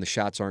handle it when the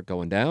shots aren't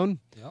going down.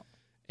 Yep.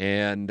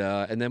 And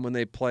then when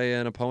they play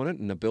an opponent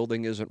and the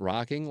building isn't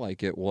rocking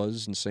like it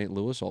was in St.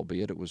 Louis,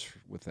 albeit it was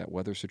with that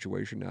weather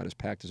situation not as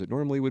packed as it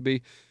normally would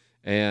be,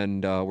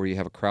 and where you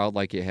have a crowd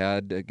like you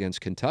had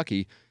against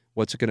Kentucky,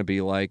 what's it going to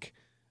be like?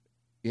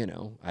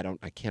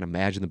 I can't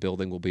imagine the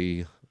building will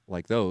be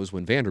like those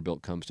when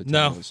Vanderbilt comes to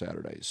town on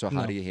Saturday. So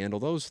how do you handle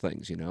those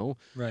things,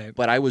 Right.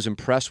 But I was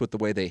impressed with the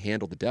way they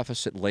handled the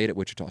deficit late at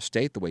Wichita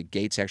State, the way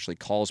Gates actually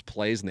calls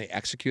plays and they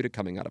execute it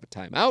coming out of a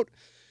timeout.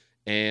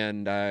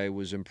 And I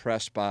was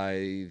impressed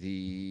by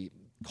the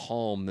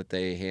calm that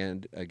they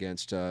had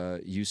against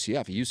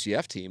UCF, a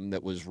UCF team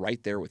that was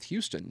right there with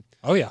Houston.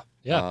 Oh, yeah.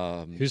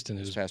 Yeah. Houston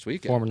is past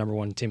weekend. Former number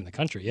one team in the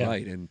country, yeah.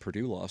 Right, and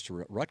Purdue lost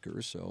to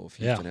Rutgers, so if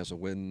Houston has a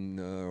win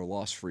or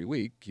loss-free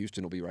week,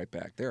 Houston will be right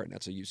back there, and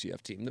that's a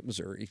UCF team that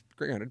Missouri,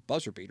 granted,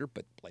 buzzer beater,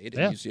 but played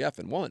in UCF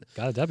and won.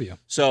 Got a W.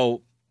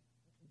 So,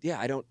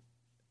 because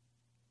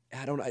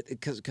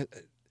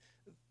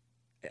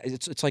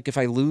it's like if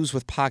I lose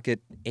with pocket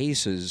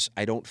aces,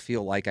 I don't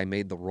feel like I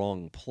made the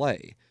wrong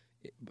play.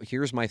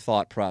 Here's my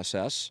thought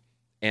process,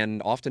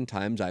 and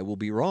oftentimes I will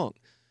be wrong.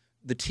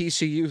 The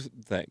TCU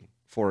thing,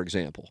 for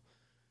example,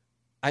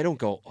 I don't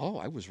go, oh,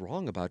 I was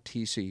wrong about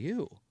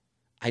TCU.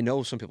 I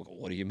know some people go,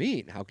 what do you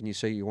mean? How can you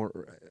say you weren't?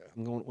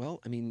 I'm going, well,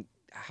 I mean,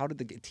 how did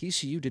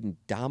TCU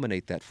didn't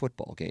dominate that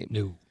football game?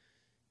 No.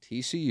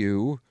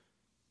 TCU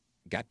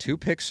got 2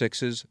 pick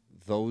sixes.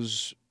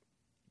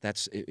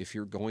 That's if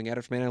you're going at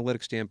it from an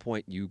analytics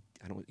standpoint, you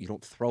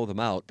don't throw them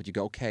out, but you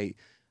go, okay,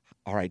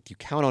 all right, you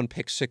count on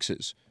pick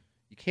sixes.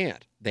 You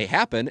can't. They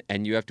happen,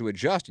 and you have to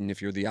adjust. And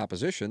if you're the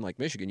opposition, like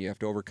Michigan, you have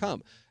to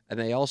overcome. And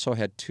they also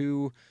had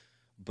 2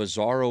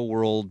 bizarro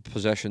world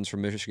possessions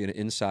from Michigan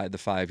inside the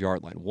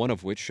 5-yard line, one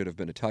of which should have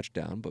been a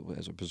touchdown, but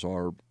as a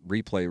bizarre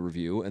replay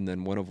review, and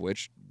then one of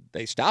which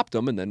they stopped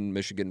them, and then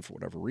Michigan, for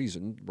whatever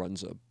reason,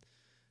 runs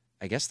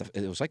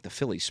it was like the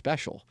Philly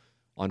special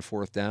on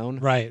 4th down.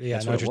 Right, yeah,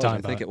 That's I know what you're talking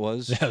about. I think it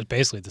was. Yeah, it was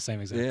basically the same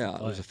exact Yeah,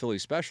 play. it was a Philly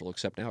special,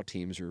 except now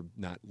teams are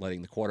not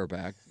letting the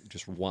quarterback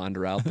just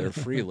wander out there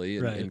freely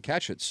and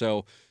catch it.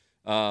 So,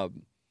 if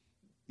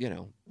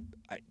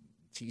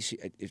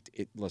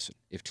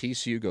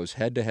TCU goes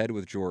head-to-head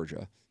with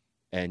Georgia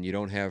and you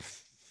don't have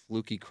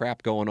fluky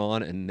crap going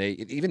on, and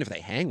even if they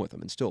hang with them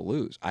and still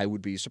lose, I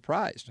would be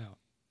surprised. No.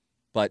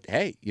 But,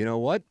 hey, you know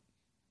what?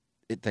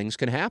 Things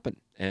can happen.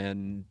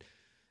 And,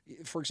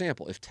 for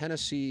example, if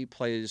Tennessee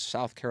plays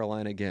South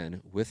Carolina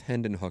again with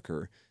Hendon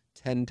Hooker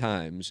 10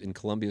 times in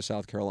Columbia,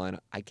 South Carolina,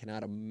 I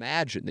cannot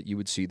imagine that you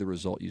would see the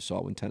result you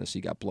saw when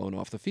Tennessee got blown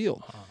off the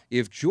field.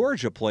 If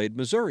Georgia played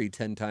Missouri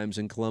 10 times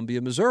in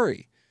Columbia,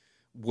 Missouri,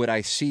 would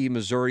I see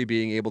Missouri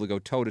being able to go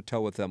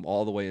toe-to-toe with them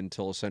all the way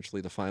until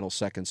essentially the final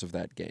seconds of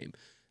that game?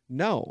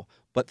 No,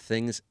 but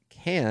things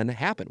can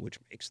happen, which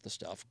makes the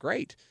stuff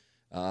great.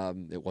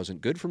 It wasn't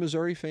good for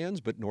Missouri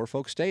fans, but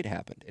Norfolk State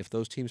happened. If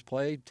those teams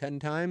play 10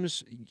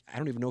 times, I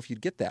don't even know if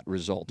you'd get that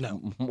result.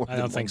 No, more I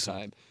than don't think one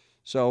time.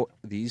 So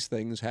these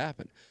things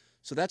happen.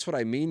 So that's what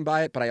I mean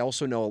by it, but I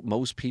also know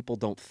most people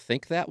don't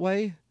think that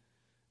way.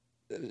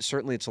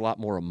 Certainly it's a lot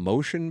more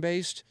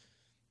emotion-based.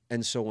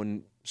 And so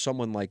when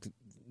someone like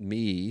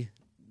me,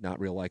 not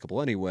real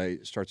likable anyway,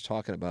 starts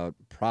talking about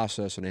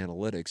process and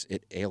analytics,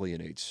 it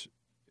alienates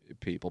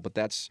people. But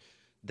that's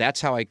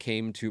how I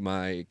came to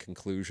my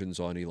conclusions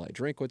on Eli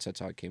Drinkwitz. That's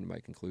how I came to my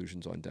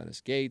conclusions on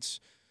Dennis Gates.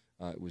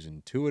 It was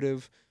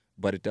intuitive,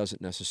 but it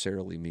doesn't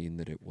necessarily mean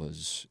that it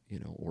was,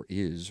 or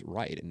is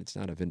right. And it's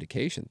not a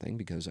vindication thing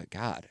because,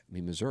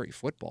 Missouri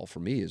football for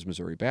me is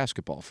Missouri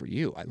basketball for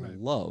you. I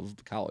love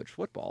college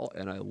football,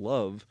 and I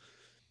love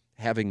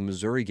having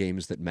Missouri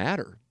games that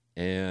matter.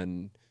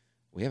 And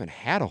we haven't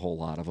had a whole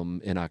lot of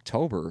them in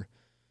October.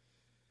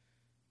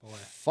 Boy,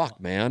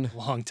 Fuck, man.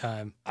 Long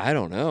time. I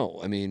don't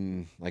know. I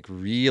mean, like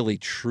really,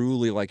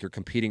 truly, like you're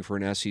competing for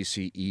an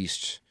SEC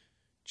East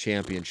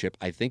championship.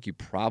 I think you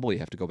probably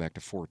have to go back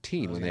to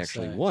 14 when they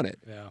actually won it.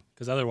 Yeah,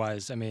 because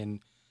otherwise, the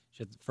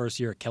first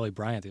year at Kelly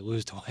Bryant, they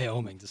lose to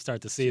Wyoming to start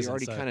the season. So you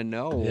already kind of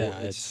know. Yeah,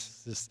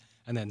 it's just,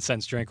 and then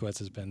since Drinkwitz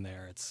has been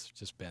there, it's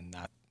just been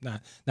not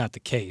the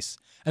case.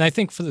 And I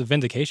think for the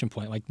vindication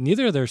point, like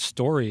neither of their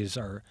stories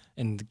are,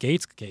 in the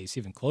Gates case,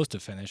 even close to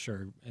finish,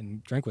 or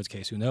in Drinkwitz's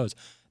case, who knows,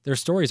 their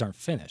stories aren't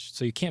finished.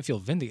 So you can't feel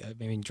vindicated.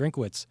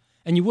 Drinkwitz,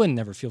 and you wouldn't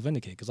never feel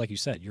vindicated because, like you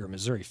said, you're a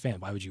Missouri fan.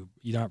 Why would you're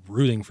not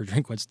rooting for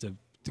Drinkwitz to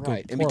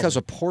right, and because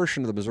a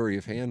portion of the Missouri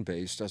fan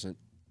base doesn't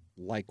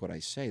like what I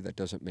say, that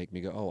doesn't make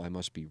me go, oh, I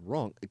must be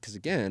wrong. Because,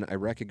 again, I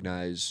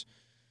recognize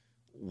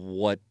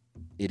what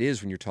it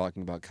is when you're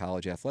talking about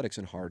college athletics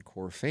and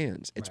hardcore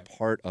fans. It's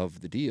part of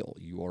the deal.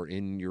 You are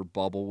in your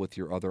bubble with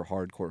your other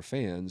hardcore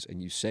fans,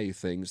 and you say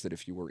things that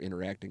if you were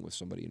interacting with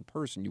somebody in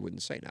person, you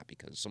wouldn't say, not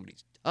because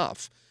somebody's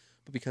tough,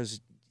 but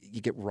because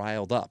you get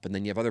riled up, and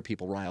then you have other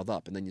people riled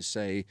up, and then you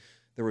say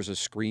there was a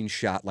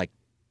screenshot like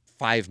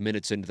 5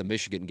 minutes into the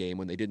Michigan game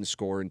when they didn't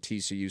score and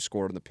TCU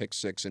scored on the pick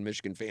six and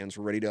Michigan fans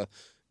were ready to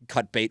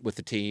cut bait with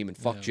the team and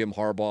fuck Jim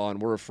Harbaugh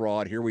and we're a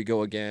fraud. Here we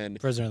go again.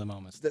 Prisoner of the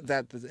moment.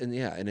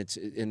 And it's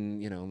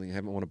they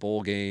haven't won a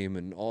bowl game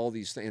and all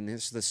these things. And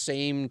it's the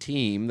same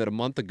team that a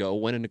month ago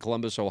went into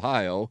Columbus,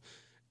 Ohio,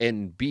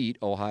 and beat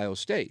Ohio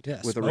State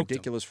with a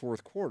ridiculous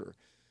fourth quarter.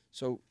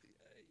 So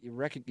you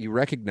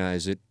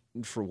recognize it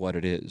for what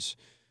it is.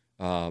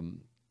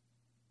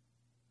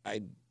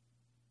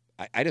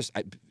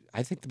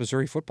 I think the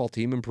Missouri football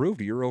team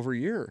improved year over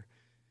year.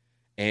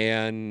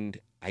 And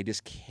I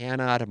just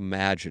cannot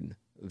imagine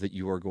that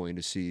you are going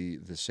to see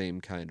the same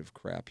kind of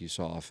crap you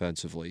saw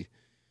offensively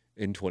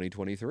in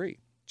 2023.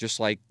 Just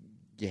like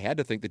you had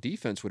to think the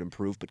defense would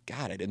improve, but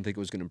God, I didn't think it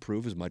was going to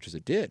improve as much as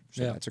it did.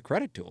 So that's a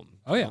credit to them.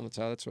 Oh, yeah.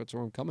 That's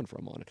where I'm coming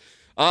from on it.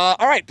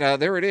 All right,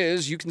 there it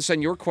is. You can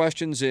send your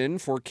questions in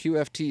for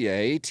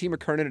QFTA. T.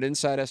 McKernan at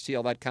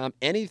InsideSTL.com.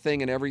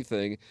 Anything and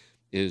everything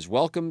is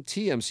welcome.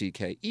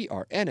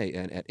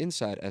 TMCKERNAN at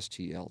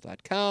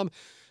InsideSTL.com.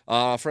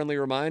 Friendly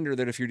reminder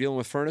that if you're dealing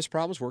with furnace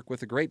problems, work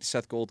with the great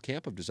Seth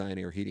Goldcamp of Design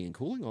Air Heating and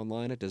Cooling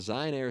online at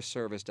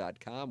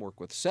designairservice.com.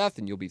 Work with Seth,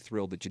 and you'll be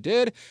thrilled that you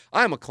did.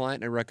 I'm a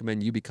client, and I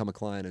recommend you become a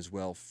client as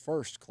well.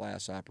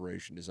 First-class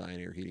operation,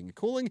 Design Air Heating and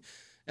Cooling.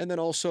 And then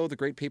also the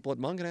great people at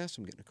Mungenast.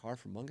 I'm getting a car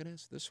from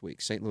Mungenast this week.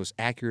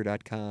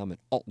 StLouisAcura.com and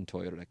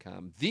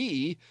AltonToyota.com.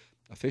 The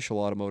official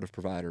automotive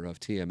provider of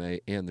TMA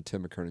and the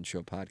Tim McKernan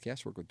Show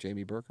podcast. Work with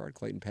Jamie Burkhardt,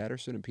 Clayton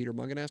Patterson, and Peter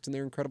Mungenast and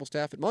their incredible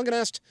staff at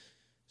Mungenast,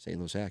 St.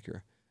 Louis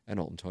Acura, and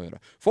Alton Toyota.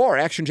 For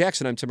Action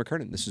Jackson, I'm Tim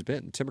McKernan. This has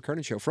been the Tim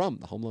McKernan Show from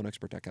the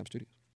HomeLoanExpert.com studios.